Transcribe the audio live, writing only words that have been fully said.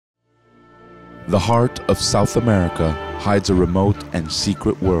The heart of South America hides a remote and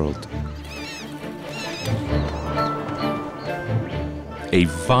secret world. A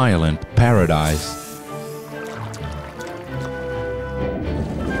violent paradise.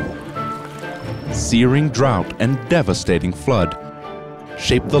 Searing drought and devastating flood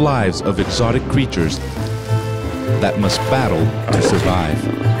shape the lives of exotic creatures that must battle to survive.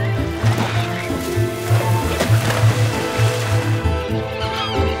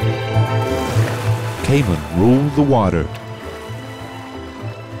 Caiman rule the water.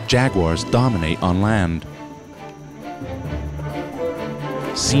 Jaguars dominate on land.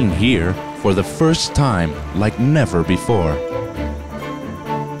 Seen here for the first time like never before.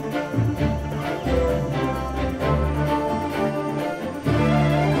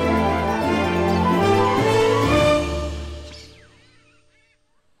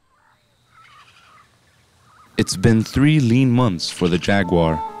 It's been 3 lean months for the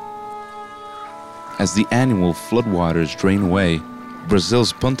jaguar. As the annual floodwaters drain away,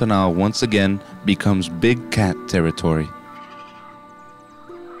 Brazil's Pantanal once again becomes big cat territory.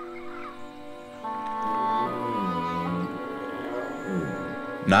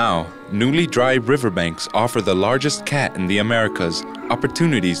 Now, newly dry riverbanks offer the largest cat in the Americas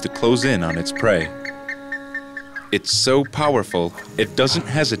opportunities to close in on its prey. It's so powerful, it doesn't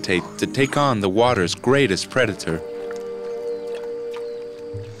hesitate to take on the water's greatest predator.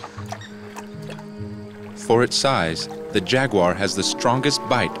 For its size, the jaguar has the strongest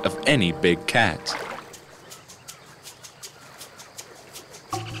bite of any big cat.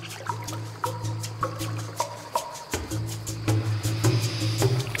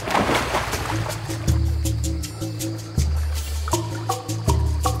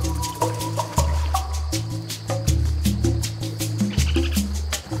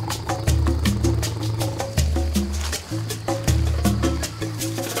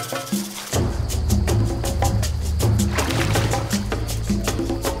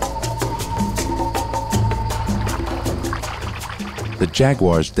 The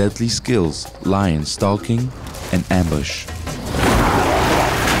jaguar's deadly skills lie in stalking and ambush.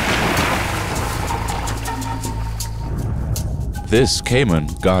 This caiman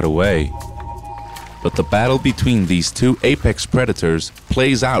got away. But the battle between these two apex predators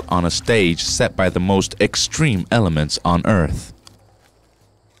plays out on a stage set by the most extreme elements on Earth.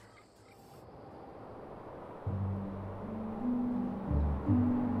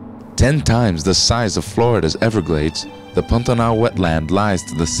 Ten times the size of Florida's Everglades, the Pantanal wetland lies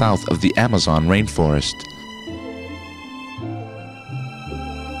to the south of the Amazon rainforest.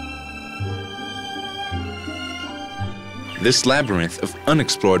 This labyrinth of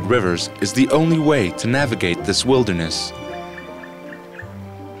unexplored rivers is the only way to navigate this wilderness.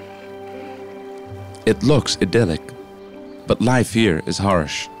 It looks idyllic, but life here is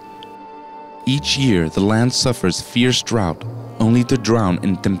harsh. Each year, the land suffers fierce drought, only to drown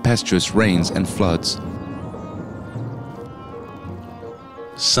in tempestuous rains and floods.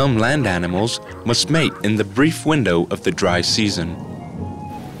 Some land animals must mate in the brief window of the dry season.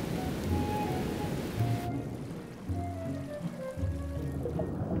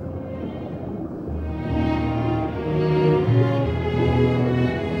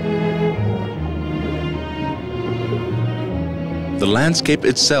 The landscape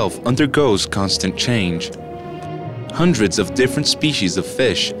itself undergoes constant change. Hundreds of different species of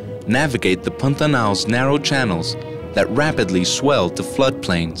fish navigate the Pantanal's narrow channels that rapidly swell to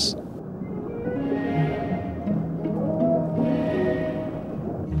floodplains.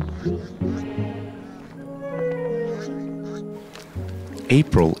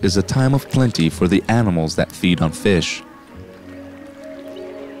 April is a time of plenty for the animals that feed on fish.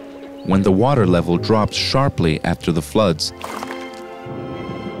 When the water level drops sharply after the floods,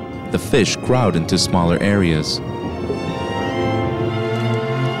 the fish crowd into smaller areas.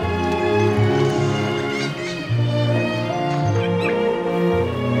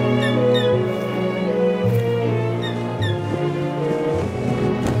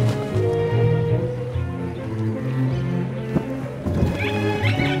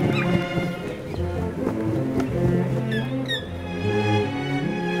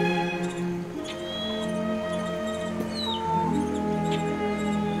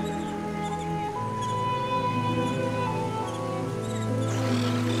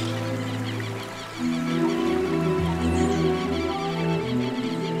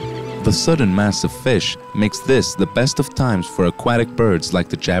 The sudden mass of fish makes this the best of times for aquatic birds like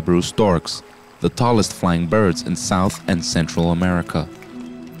the jabiru storks, the tallest flying birds in South and Central America.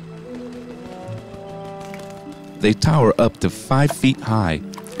 They tower up to 5 feet high,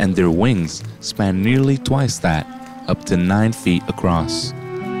 and their wings span nearly twice that, up to 9 feet across.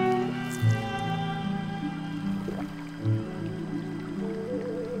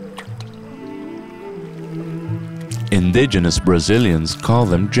 Indigenous Brazilians call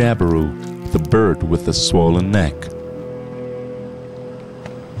them jabiru, the bird with the swollen neck.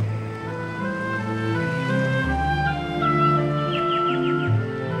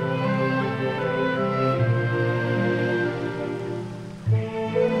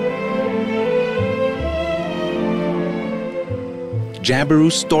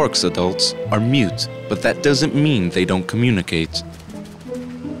 Jabiru storks adults are mute, but that doesn't mean they don't communicate.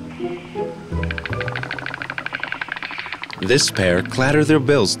 This pair clatter their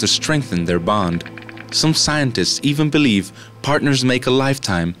bills to strengthen their bond. Some scientists even believe partners make a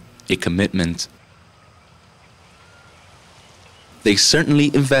lifetime, a commitment. They certainly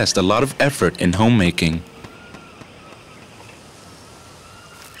invest a lot of effort in homemaking.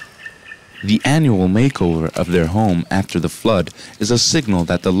 The annual makeover of their home after the flood is a signal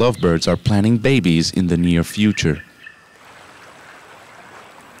that the lovebirds are planning babies in the near future.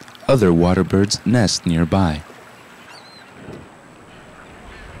 Other waterbirds nest nearby.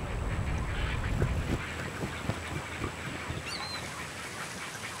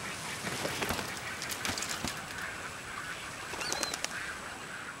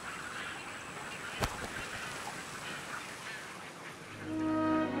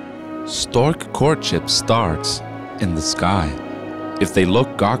 Stork courtship starts in the sky. If they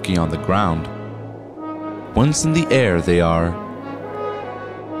look gawky on the ground, once in the air they are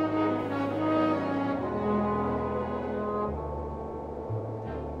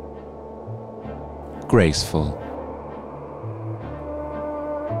graceful.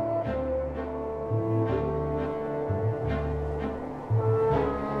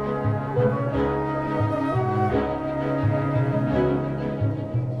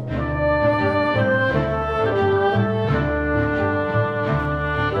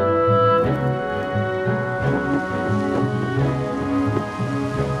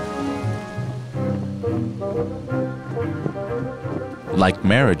 Like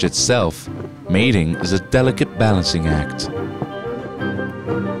marriage itself, mating is a delicate balancing act.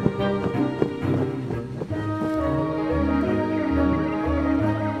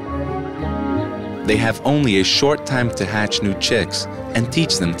 They have only a short time to hatch new chicks and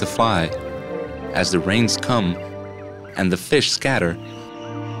teach them to fly. As the rains come and the fish scatter,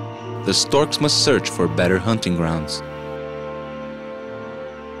 the storks must search for better hunting grounds.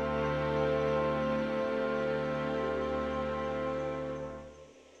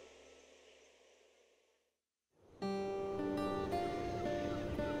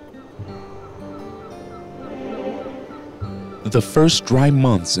 The first dry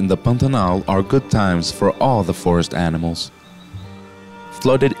months in the Pantanal are good times for all the forest animals.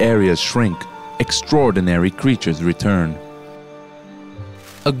 Flooded areas shrink, extraordinary creatures return.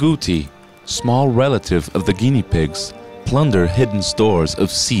 Agouti, small relative of the guinea pigs, plunder hidden stores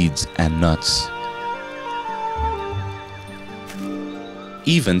of seeds and nuts.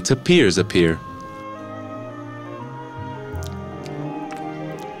 Even tapirs appear.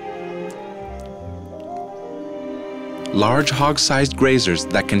 Large hog-sized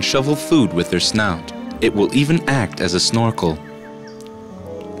grazers that can shovel food with their snout. It will even act as a snorkel.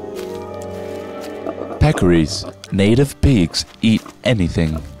 Peccaries, native pigs, eat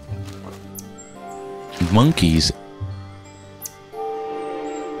anything. Monkeys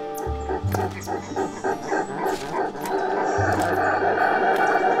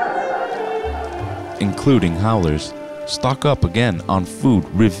including howlers, stock up again on food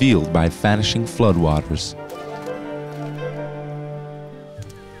revealed by vanishing floodwaters.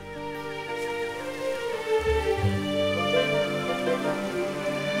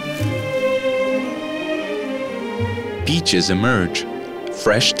 Beaches emerge,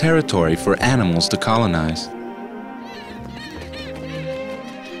 fresh territory for animals to colonize.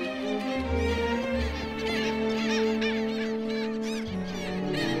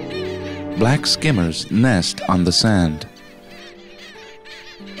 Black skimmers nest on the sand.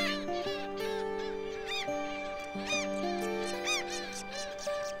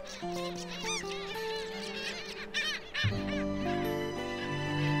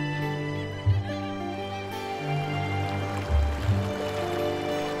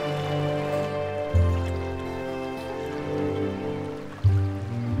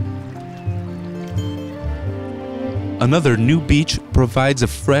 Another new beach provides a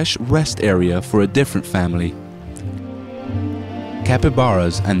fresh rest area for a different family.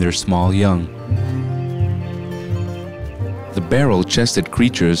 Capybaras and their small young. The barrel-chested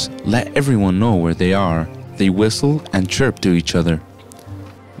creatures let everyone know where they are. They whistle and chirp to each other.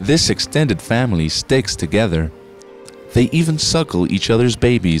 This extended family sticks together. They even suckle each other's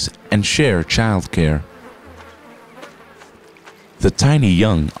babies and share childcare. The tiny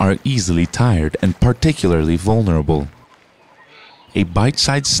young are easily tired and particularly vulnerable. A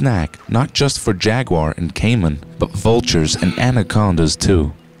bite-sized snack not just for jaguar and caiman, but vultures and anacondas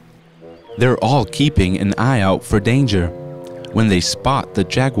too. They're all keeping an eye out for danger. When they spot the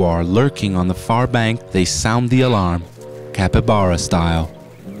jaguar lurking on the far bank, they sound the alarm, capybara style.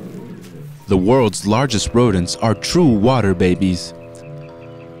 The world's largest rodents are true water babies.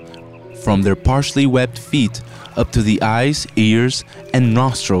 From their partially webbed feet up to the eyes, ears, and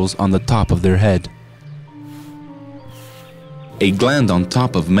nostrils on the top of their head. A gland on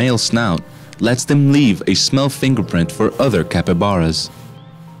top of male snout lets them leave a smell fingerprint for other capybaras.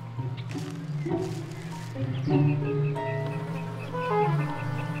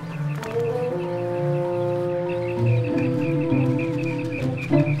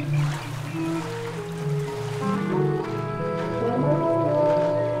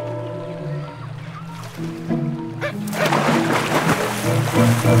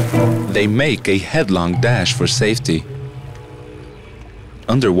 They make a headlong dash for safety.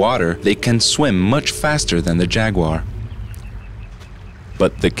 Underwater, they can swim much faster than the jaguar.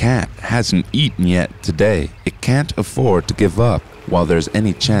 But the cat hasn't eaten yet today. It can't afford to give up while there's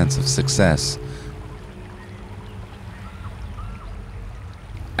any chance of success.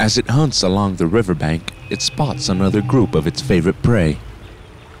 As it hunts along the riverbank, it spots another group of its favorite prey.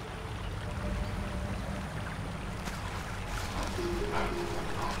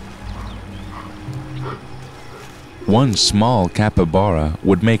 One small capybara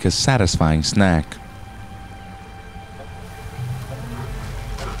would make a satisfying snack.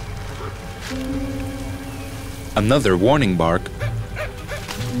 Another warning bark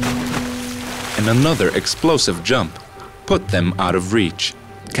and another explosive jump put them out of reach.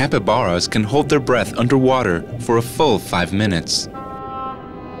 Capybaras can hold their breath underwater for a full 5 minutes.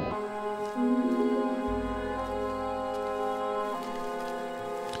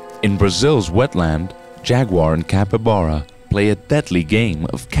 In Brazil's wetland, jaguar and capybara play a deadly game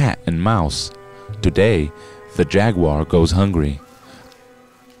of cat and mouse. Today, the jaguar goes hungry.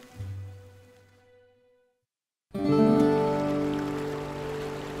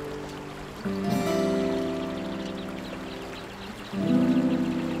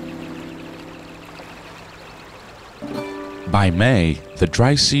 By May, the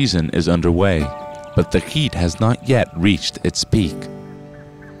dry season is underway, but the heat has not yet reached its peak.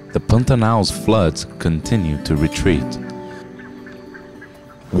 The Pantanal's floods continue to retreat.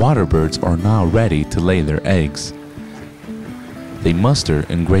 Waterbirds are now ready to lay their eggs. They muster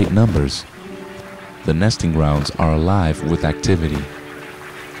in great numbers. The nesting grounds are alive with activity.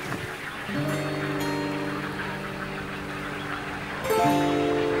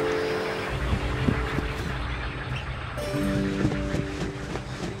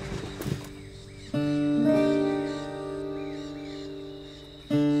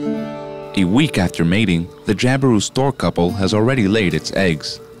 A week after mating, the jabiru stork couple has already laid its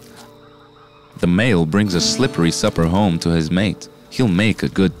eggs. The male brings a slippery supper home to his mate. He'll make a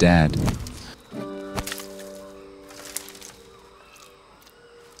good dad.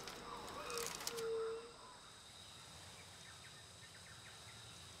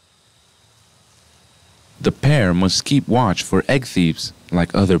 The pair must keep watch for egg thieves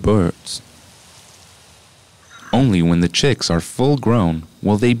like other birds. Only when the chicks are full grown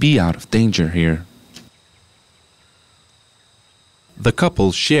will they be out of danger here. The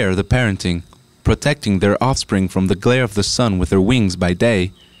couple share the parenting, protecting their offspring from the glare of the sun with their wings by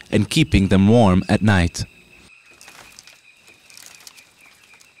day and keeping them warm at night.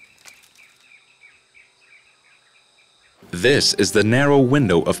 This is the narrow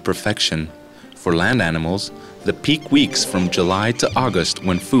window of perfection. For land animals, the peak weeks from July to August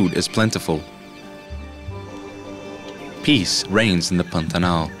when food is plentiful. Peace reigns in the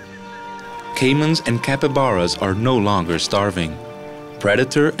Pantanal. Caimans and capybaras are no longer starving.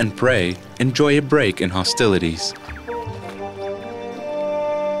 Predator and prey enjoy a break in hostilities.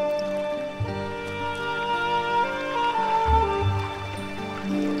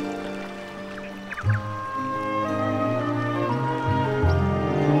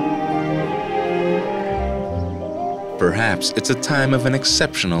 Perhaps it's a time of an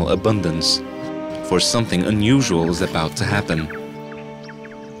exceptional abundance, for something unusual is about to happen.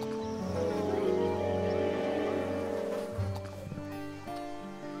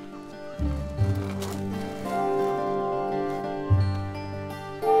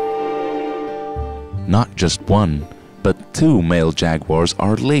 Not just one, but two male jaguars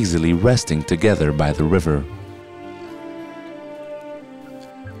are lazily resting together by the river.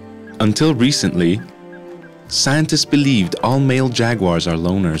 Until recently, scientists believed all male jaguars are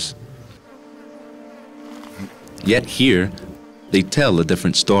loners. Yet here, they tell a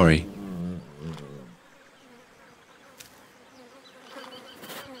different story.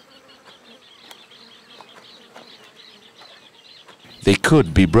 They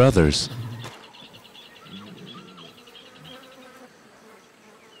could be brothers.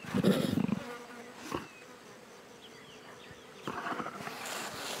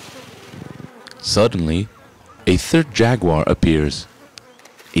 Suddenly, a third jaguar appears,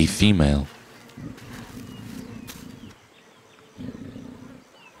 a female.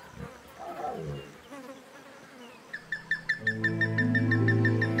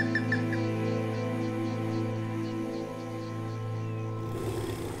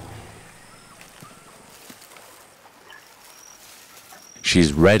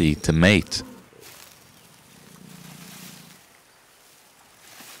 She's ready to mate.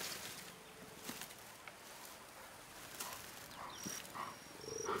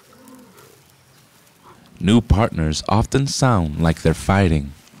 New partners often sound like they're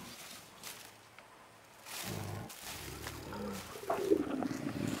fighting.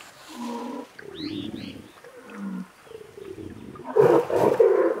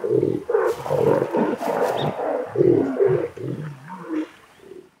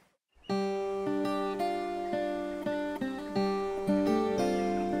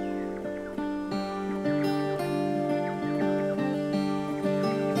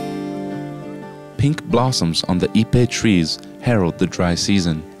 Pink blossoms on the ipe trees herald the dry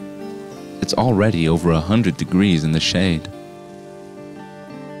season. It's already over 100 degrees in the shade.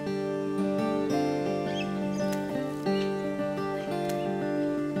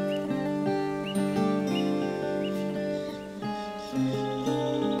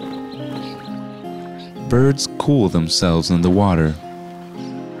 Birds cool themselves in the water.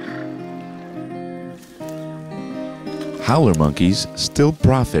 Howler monkeys still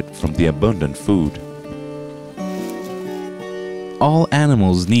profit from the abundant food. All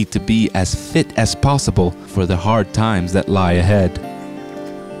animals need to be as fit as possible for the hard times that lie ahead.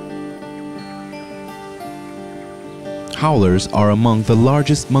 Howlers are among the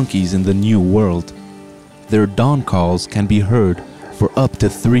largest monkeys in the New World. Their dawn calls can be heard for up to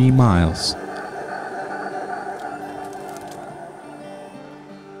 3 miles.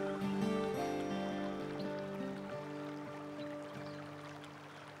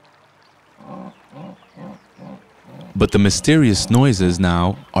 But the mysterious noises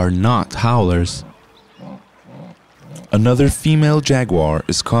now are not howlers. Another female jaguar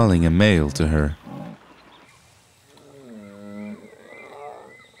is calling a male to her.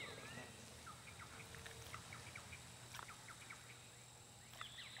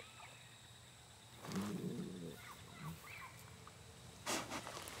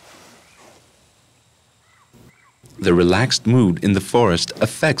 The relaxed mood in the forest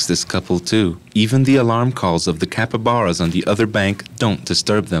affects this couple too. Even the alarm calls of the capybaras on the other bank don't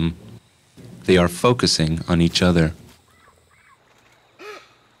disturb them. They are focusing on each other.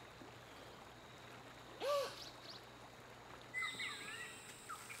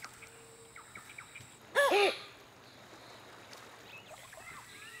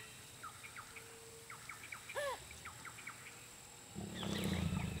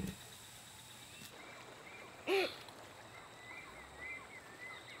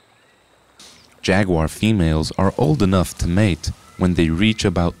 Jaguar females are old enough to mate when they reach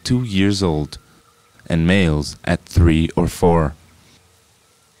about 2 years old, and males at 3 or 4.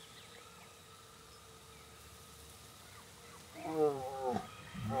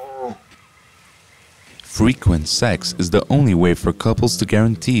 Frequent sex is the only way for couples to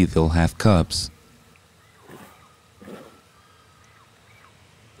guarantee they'll have cubs.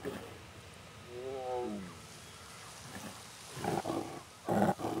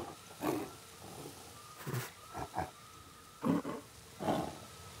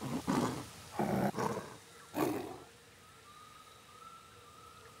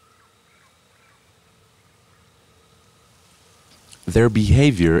 Their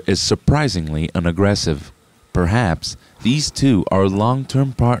behavior is surprisingly unaggressive. Perhaps these two are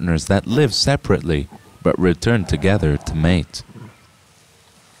long-term partners that live separately but return together to mate.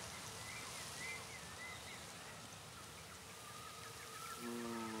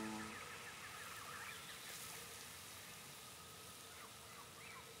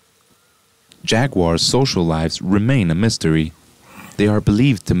 Jaguars' social lives remain a mystery. They are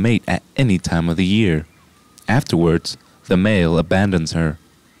believed to mate at any time of the year. Afterwards, the male abandons her.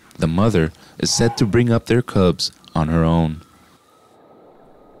 The mother is said to bring up their cubs on her own.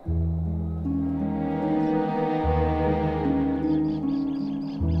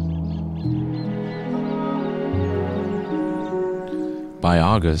 By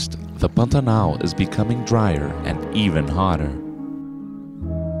August, the Pantanal is becoming drier and even hotter.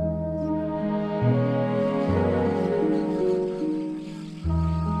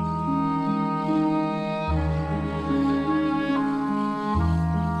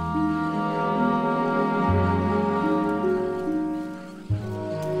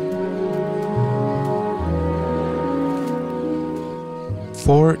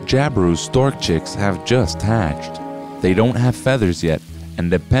 4 Jabiru stork chicks have just hatched. They don't have feathers yet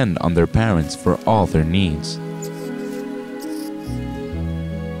and depend on their parents for all their needs.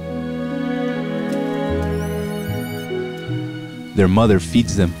 Their mother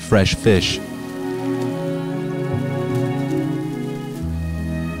feeds them fresh fish.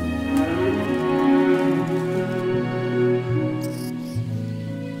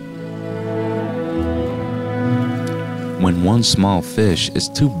 When one small fish is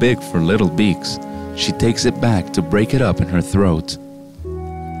too big for little beaks, she takes it back to break it up in her throat.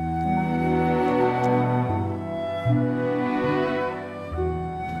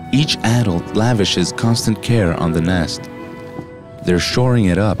 Each adult lavishes constant care on the nest. They're shoring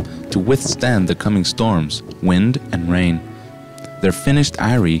it up to withstand the coming storms, wind and rain. Their finished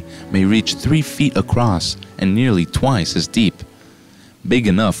eyrie may reach 3 feet across and nearly twice as deep, big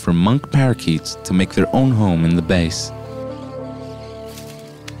enough for monk parakeets to make their own home in the base.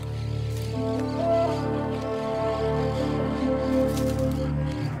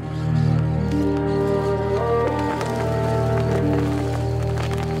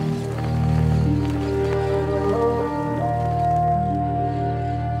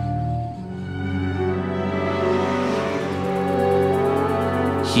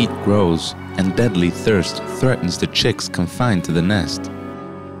 Heat grows, and deadly thirst threatens the chicks confined to the nest.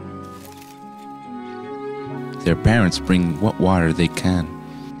 Their parents bring what water they can.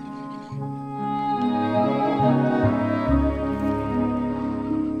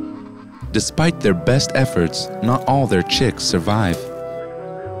 Despite their best efforts, not all their chicks survive.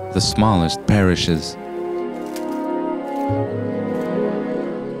 The smallest perishes.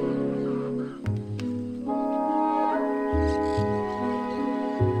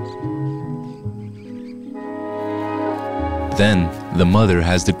 Then, the mother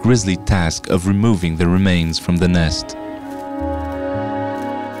has the grisly task of removing the remains from the nest.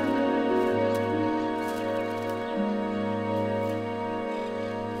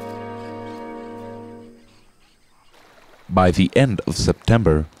 By the end of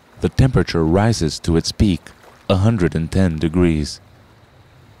September, the temperature rises to its peak, 110 degrees.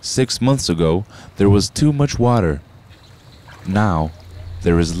 6 months ago, there was too much water. Now,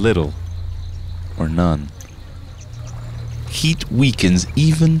 there is little or none. Heat weakens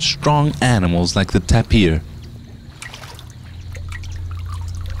even strong animals like the tapir.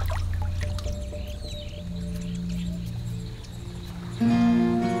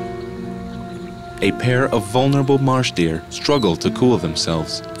 A pair of vulnerable marsh deer struggle to cool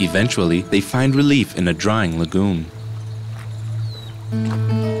themselves. Eventually, they find relief in a drying lagoon.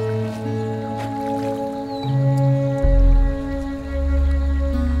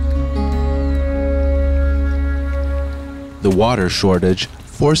 The water shortage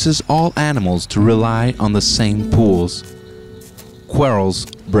forces all animals to rely on the same pools. Quarrels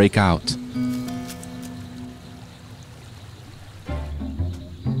break out.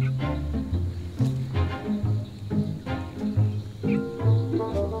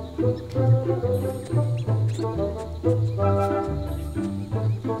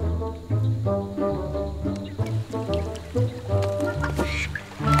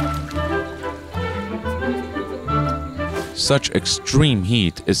 Such extreme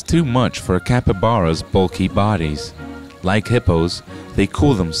heat is too much for capybara's bulky bodies. Like hippos, they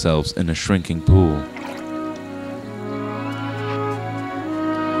cool themselves in a shrinking pool.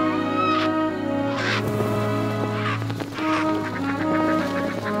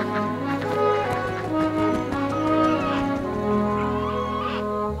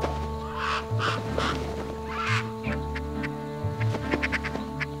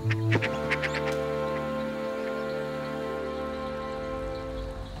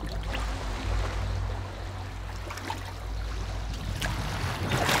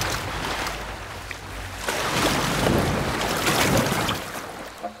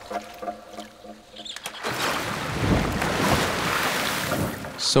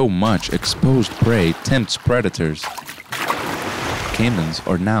 So much exposed prey tempts predators. Caimans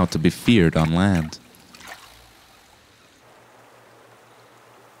are now to be feared on land.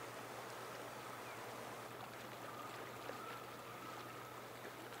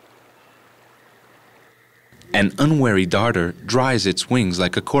 An unwary darter dries its wings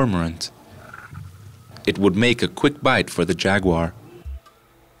like a cormorant. It would make a quick bite for the jaguar.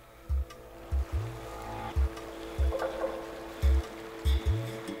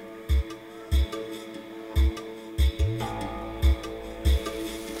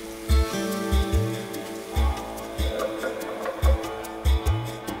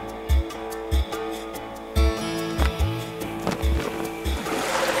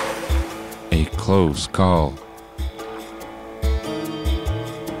 Close call.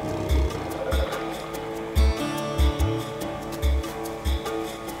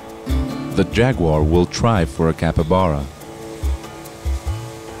 the jaguar will try for a capybara.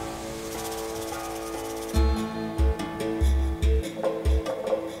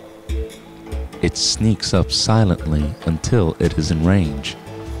 It sneaks up silently until it is in range.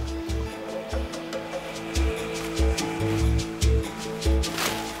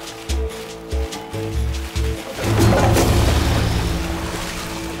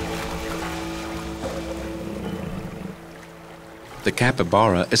 The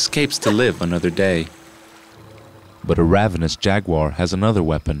capybara escapes to live another day. But a ravenous jaguar has another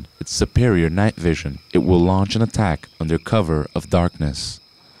weapon, its superior night vision. It will launch an attack under cover of darkness.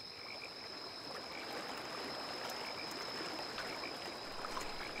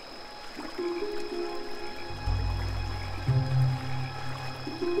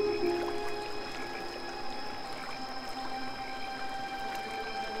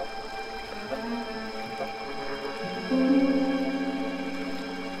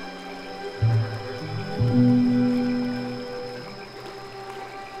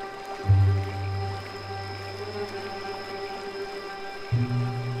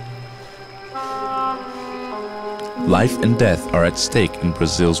 Life and death are at stake in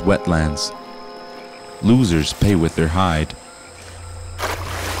Brazil's wetlands. Losers pay with their hide.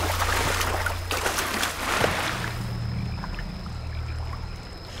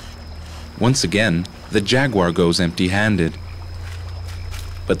 Once again, the jaguar goes empty-handed.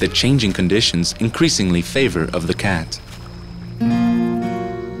 But the changing conditions increasingly favor of the cat.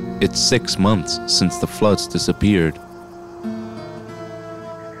 It's 6 months since the floods disappeared.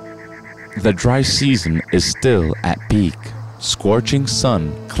 The dry season is still at peak. Scorching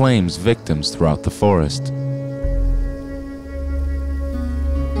sun claims victims throughout the forest.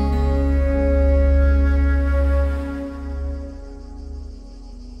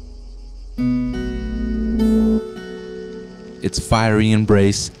 Its fiery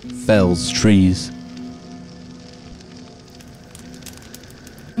embrace fells trees.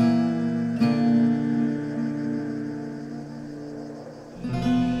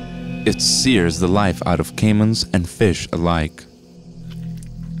 It sears the life out of caimans and fish alike.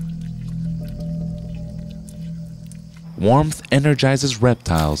 Warmth energizes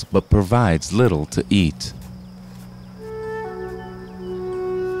reptiles but provides little to eat.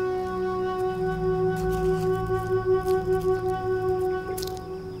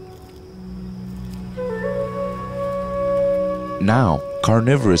 Now,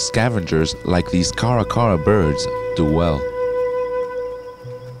 carnivorous scavengers like these caracara birds do well.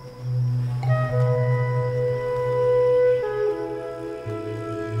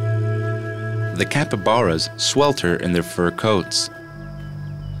 The capybaras swelter in their fur coats.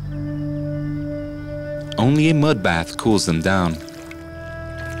 Only a mud bath cools them down.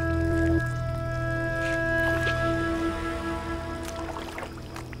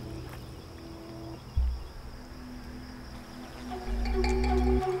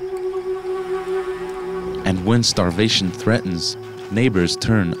 And when starvation threatens, neighbors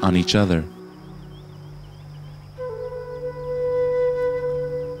turn on each other.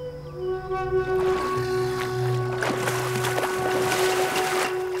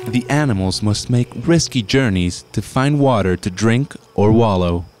 The animals must make risky journeys to find water to drink or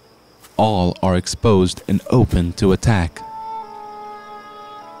wallow. All are exposed and open to attack.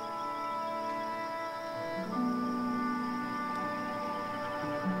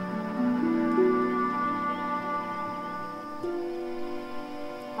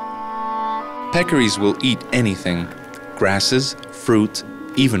 Peccaries will eat anything, grasses, fruit,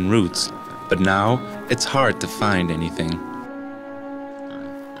 even roots, but now it's hard to find anything.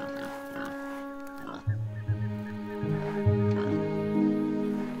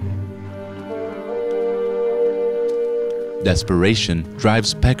 Desperation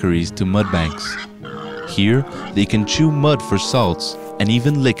drives peccaries to mudbanks. Here, they can chew mud for salts and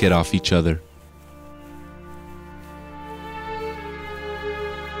even lick it off each other.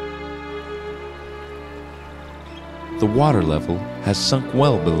 The water level has sunk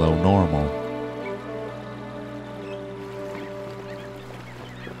well below normal.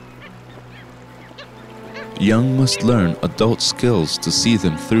 Young must learn adult skills to see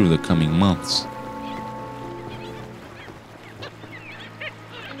them through the coming months.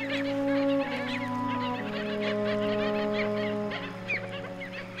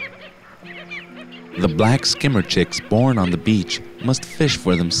 The black skimmer chicks born on the beach must fish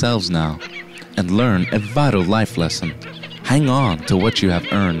for themselves now and learn a vital life lesson. Hang on to what you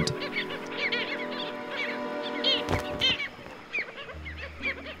have earned.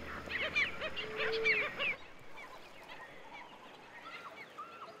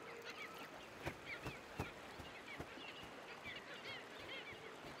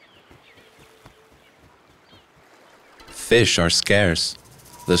 Fish are scarce.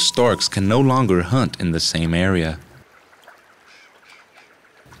 The storks can no longer hunt in the same area.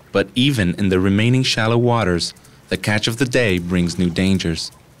 But even in the remaining shallow waters, the catch of the day brings new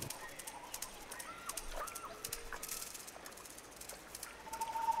dangers.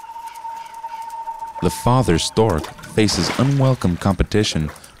 The father stork faces unwelcome competition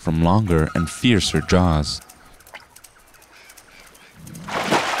from longer and fiercer jaws.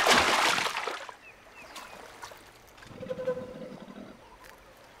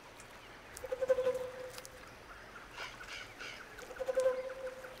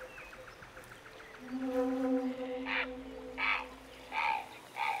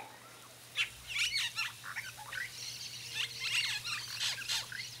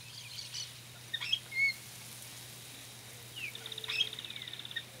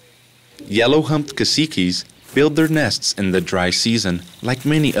 Yellow-humped caciques build their nests in the dry season, like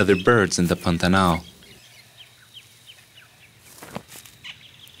many other birds in the Pantanal.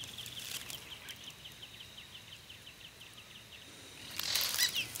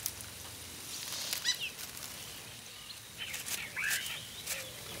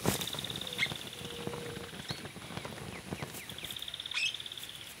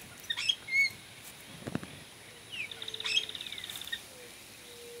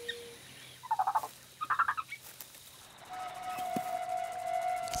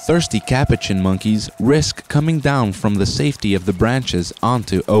 Thirsty capuchin monkeys risk coming down from the safety of the branches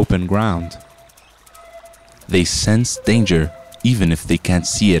onto open ground. They sense danger even if they can't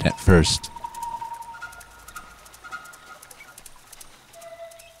see it at first.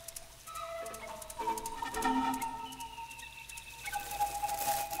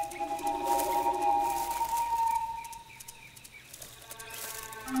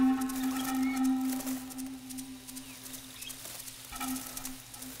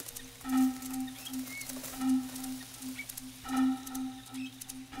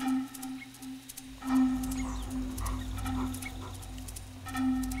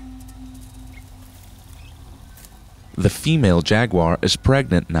 The female jaguar is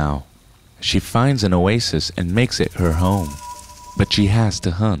pregnant now. She finds an oasis and makes it her home, but she has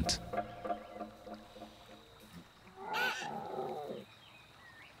to hunt.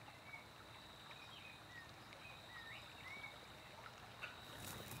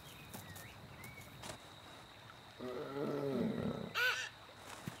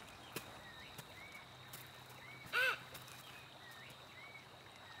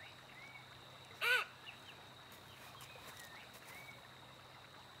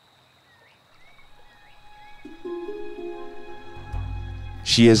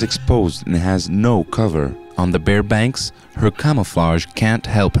 She is exposed and has no cover. On the bare banks, her camouflage can't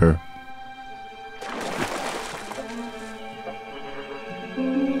help her.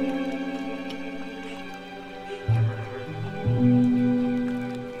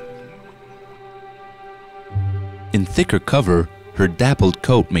 In thicker cover, her dappled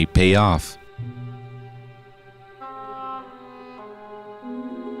coat may pay off.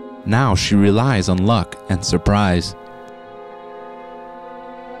 Now she relies on luck and surprise.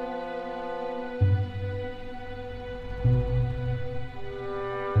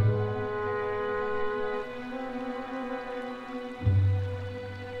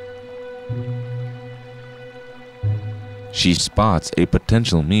 She spots a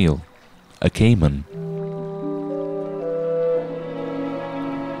potential meal, a caiman.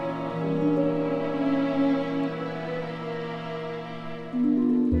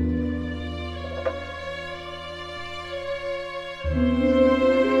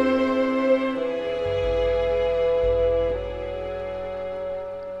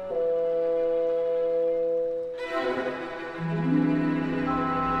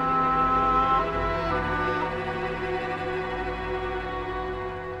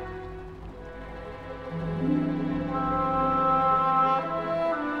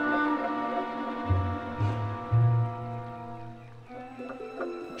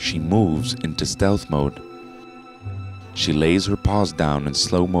 She moves into stealth mode. She lays her paws down in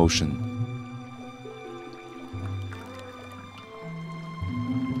slow motion.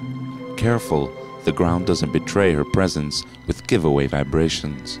 Careful, the ground doesn't betray her presence with giveaway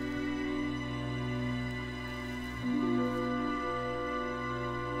vibrations.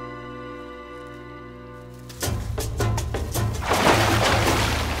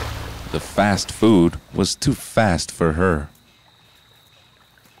 The fast food was too fast for her.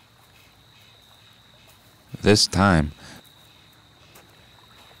 This time,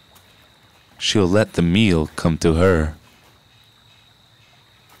 she'll let the meal come to her.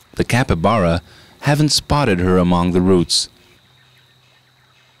 The capybara haven't spotted her among the roots,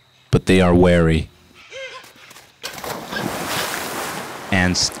 but they are wary.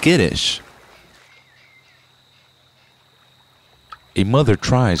 and skittish. A mother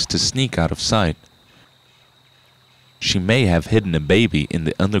tries to sneak out of sight. She may have hidden a baby in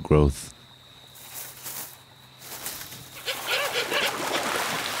the undergrowth.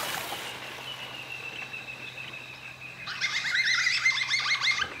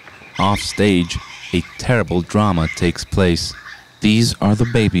 Off stage, a terrible drama takes place. These are the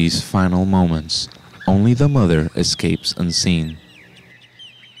baby's final moments. Only the mother escapes unseen.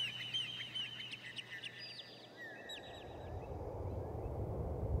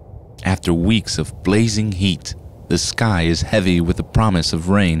 After weeks of blazing heat, the sky is heavy with the promise of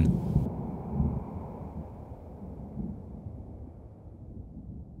rain.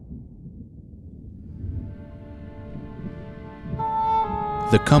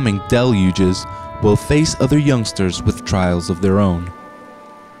 The coming deluges will face other youngsters with trials of their own.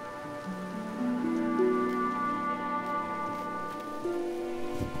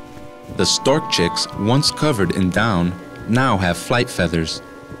 The stork chicks, once covered in down, now have flight feathers.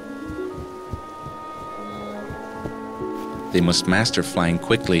 They must master flying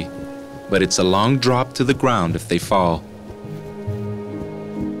quickly, but it's a long drop to the ground if they fall.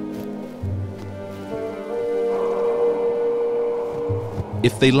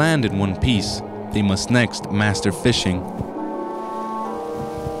 If they land in one piece, they must next master fishing.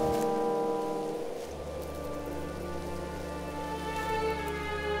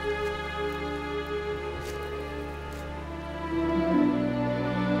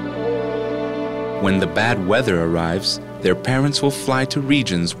 When the bad weather arrives, their parents will fly to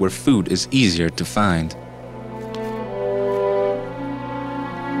regions where food is easier to find.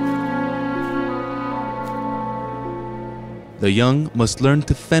 The young must learn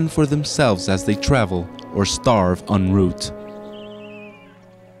to fend for themselves as they travel or starve en route.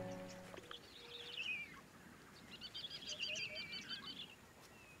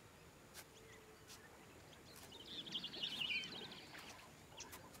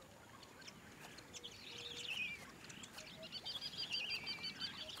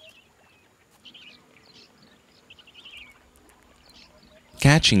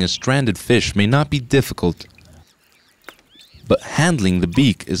 Catching a stranded fish may not be difficult, but handling the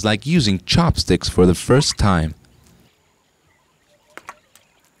beak is like using chopsticks for the first time.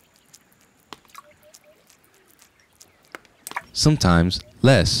 Sometimes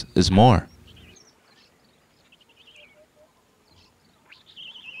less is more.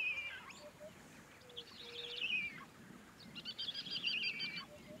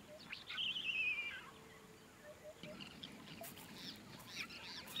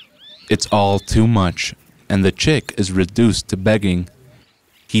 It's all too much, and the chick is reduced to begging.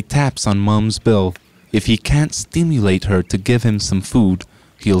 He taps on Mom's bill. If he can't stimulate her to give him some food,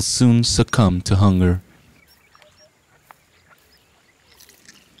 he'll soon succumb to hunger.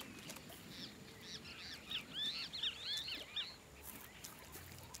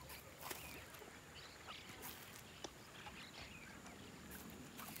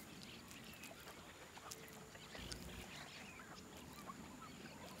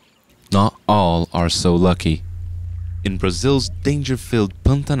 Not all are so lucky. In Brazil's danger-filled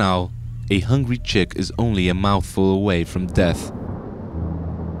Pantanal, a hungry chick is only a mouthful away from death.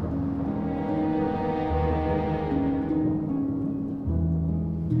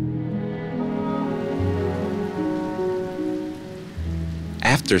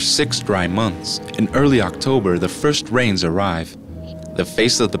 After 6 dry months, in early October the first rains arrive. The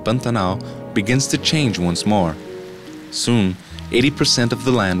face of the Pantanal begins to change once more. Soon, 80% of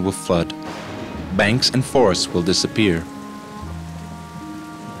the land will flood. Banks and forests will disappear.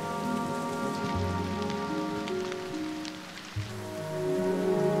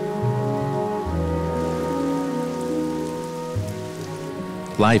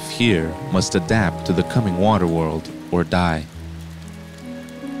 Life here must adapt to the coming water world or die.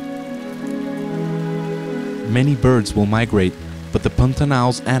 Many birds will migrate, but the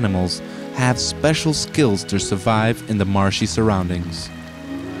Pantanal's animals have special skills to survive in the marshy surroundings.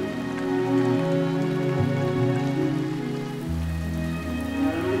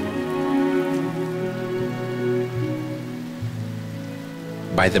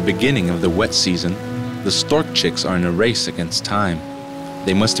 By the beginning of the wet season, the stork chicks are in a race against time.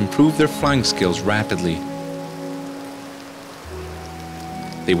 They must improve their flying skills rapidly.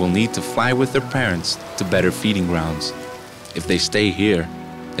 They will need to fly with their parents to better feeding grounds. If they stay here,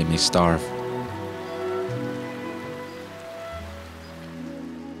 they may starve.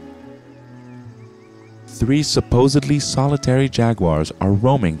 Three supposedly solitary jaguars are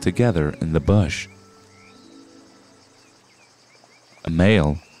roaming together in the bush. A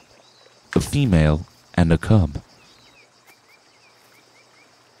male, a female, and a cub.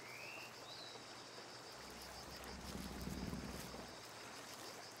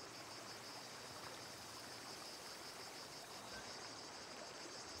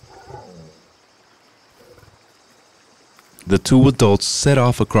 The two adults set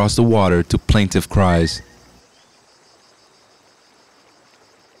off across the water to plaintive cries.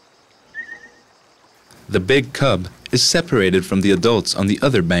 The big cub is separated from the adults on the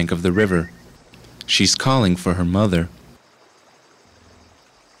other bank of the river. She's calling for her mother.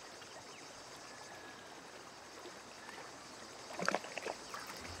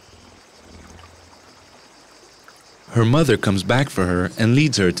 Her mother comes back for her and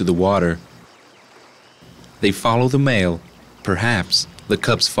leads her to the water. They follow the male, perhaps the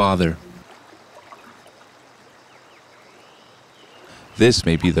cub's father. This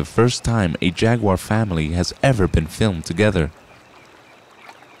may be the first time a jaguar family has ever been filmed together.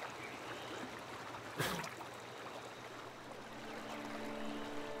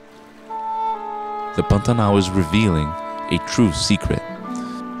 The Pantanal is revealing a true secret.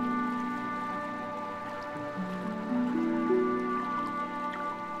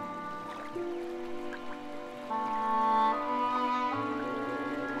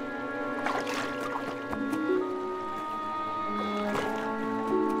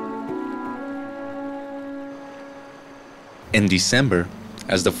 In December,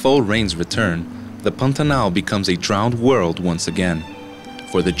 as the fall rains return, the Pantanal becomes a drowned world once again.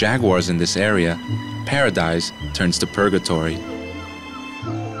 For the jaguars in this area, paradise turns to purgatory.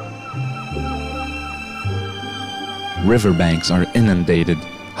 Riverbanks are inundated.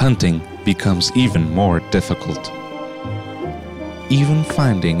 Hunting becomes even more difficult. Even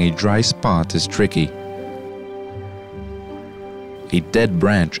finding a dry spot is tricky. A dead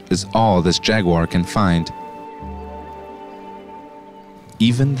branch is all this jaguar can find.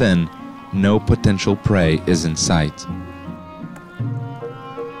 Even then, no potential prey is in sight.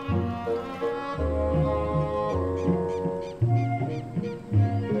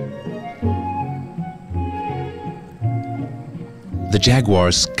 The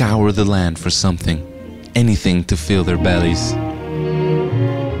jaguars scour the land for something, anything to fill their bellies.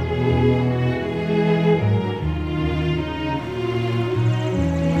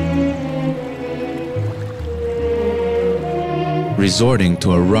 Resorting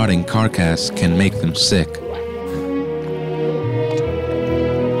to a rotting carcass can make them sick.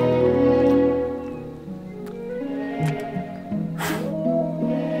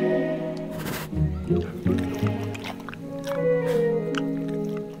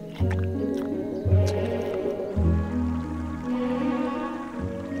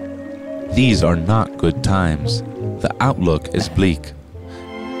 These are not good times. The outlook is bleak.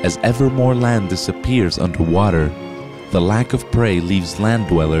 As ever more land disappears underwater, the lack of prey leaves land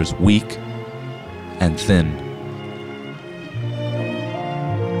dwellers weak and thin.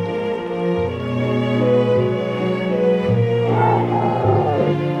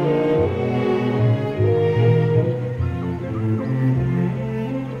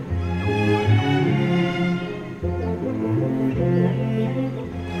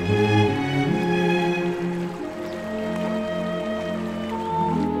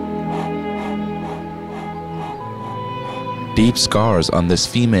 Deep scars on this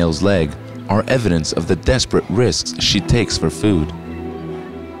female's leg are evidence of the desperate risks she takes for food.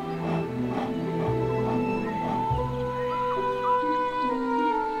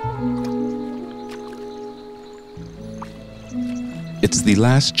 It's the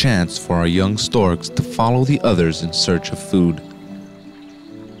last chance for our young storks to follow the others in search of food.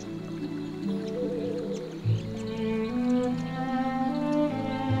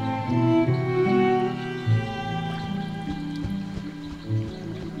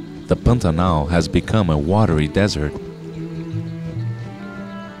 The Pantanal has become a watery desert.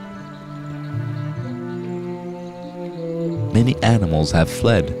 Many animals have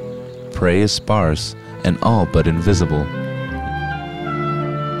fled. Prey is sparse and all but invisible.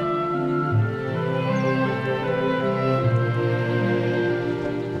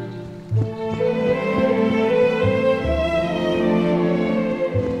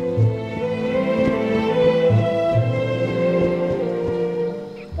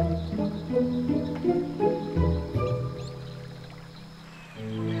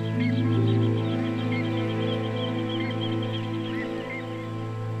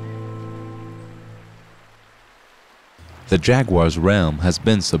 The jaguar's realm has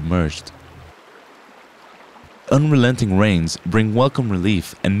been submerged. Unrelenting rains bring welcome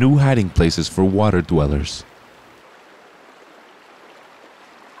relief and new hiding places for water dwellers.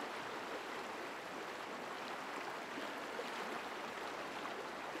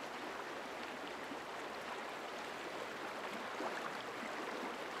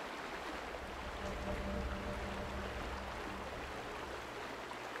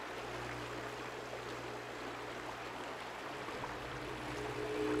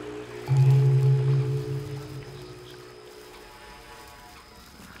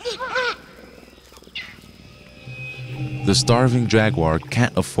 The starving jaguar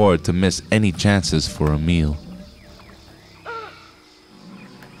can't afford to miss any chances for a meal.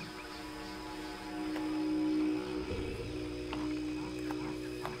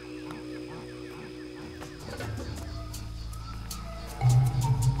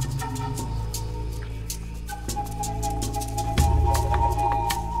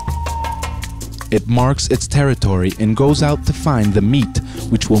 It marks its territory and goes out to find the meat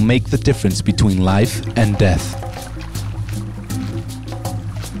which will make the difference between life and death.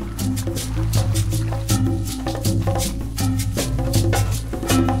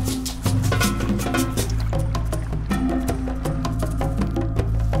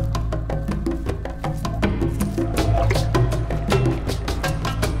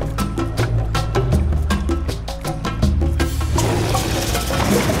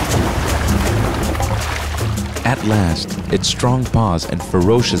 At last, its strong paws and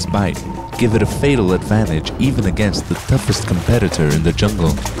ferocious bite give it a fatal advantage even against the toughest competitor in the jungle.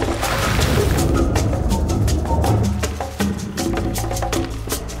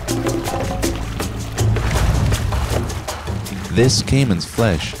 This caiman's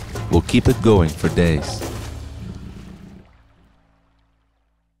flesh will keep it going for days.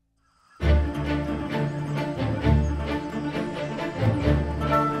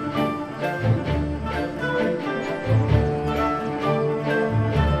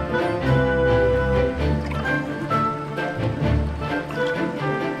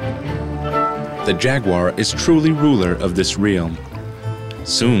 The jaguar is truly ruler of this realm.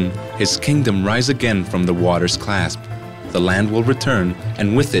 Soon, his kingdom rise again from the water's clasp. The land will return,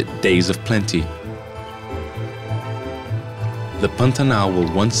 and with it days of plenty. The Pantanal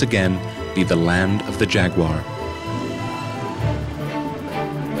will once again be the land of the jaguar.